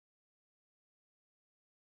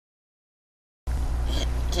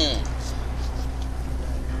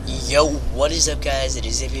Yo, what is up, guys? It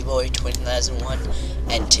is Boy 2001,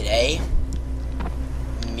 and today,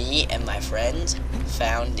 me and my friends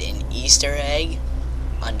found an Easter egg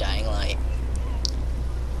on Dying Light.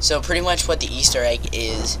 So pretty much what the Easter egg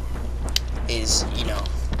is you know,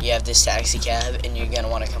 you have this taxi cab and you're gonna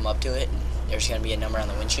want to come up to it, and there's gonna be a number on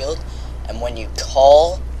the windshield, and when you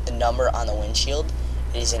call the number on the windshield,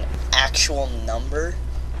 it is an actual number,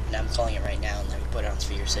 and I'm calling it right now, and let me put it on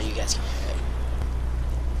speaker so you guys can hear it.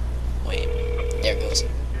 Wait, there it goes.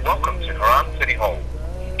 Welcome to Haran City Hall.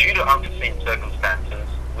 Due to unforeseen circumstances,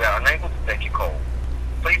 we are unable to take your call.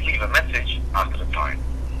 Please leave a message after the tone.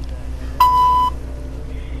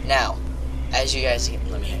 Now, as you guys can,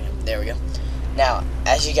 there we go. Now,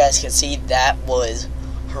 as you guys can see, that was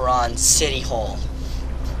Haran City Hall.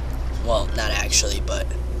 Well, not actually, but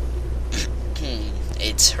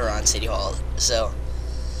it's Haran City Hall. So,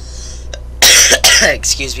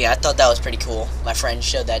 excuse me, I thought that was pretty cool. My friend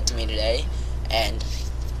showed that to me today, and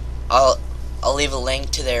I'll leave a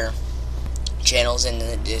link to their channels in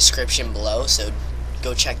the description below, so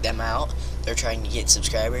go check them out. They're trying to get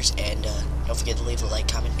subscribers, and don't forget to leave a like,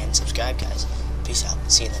 comment, and subscribe, guys. Peace out.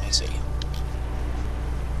 See you in the next video.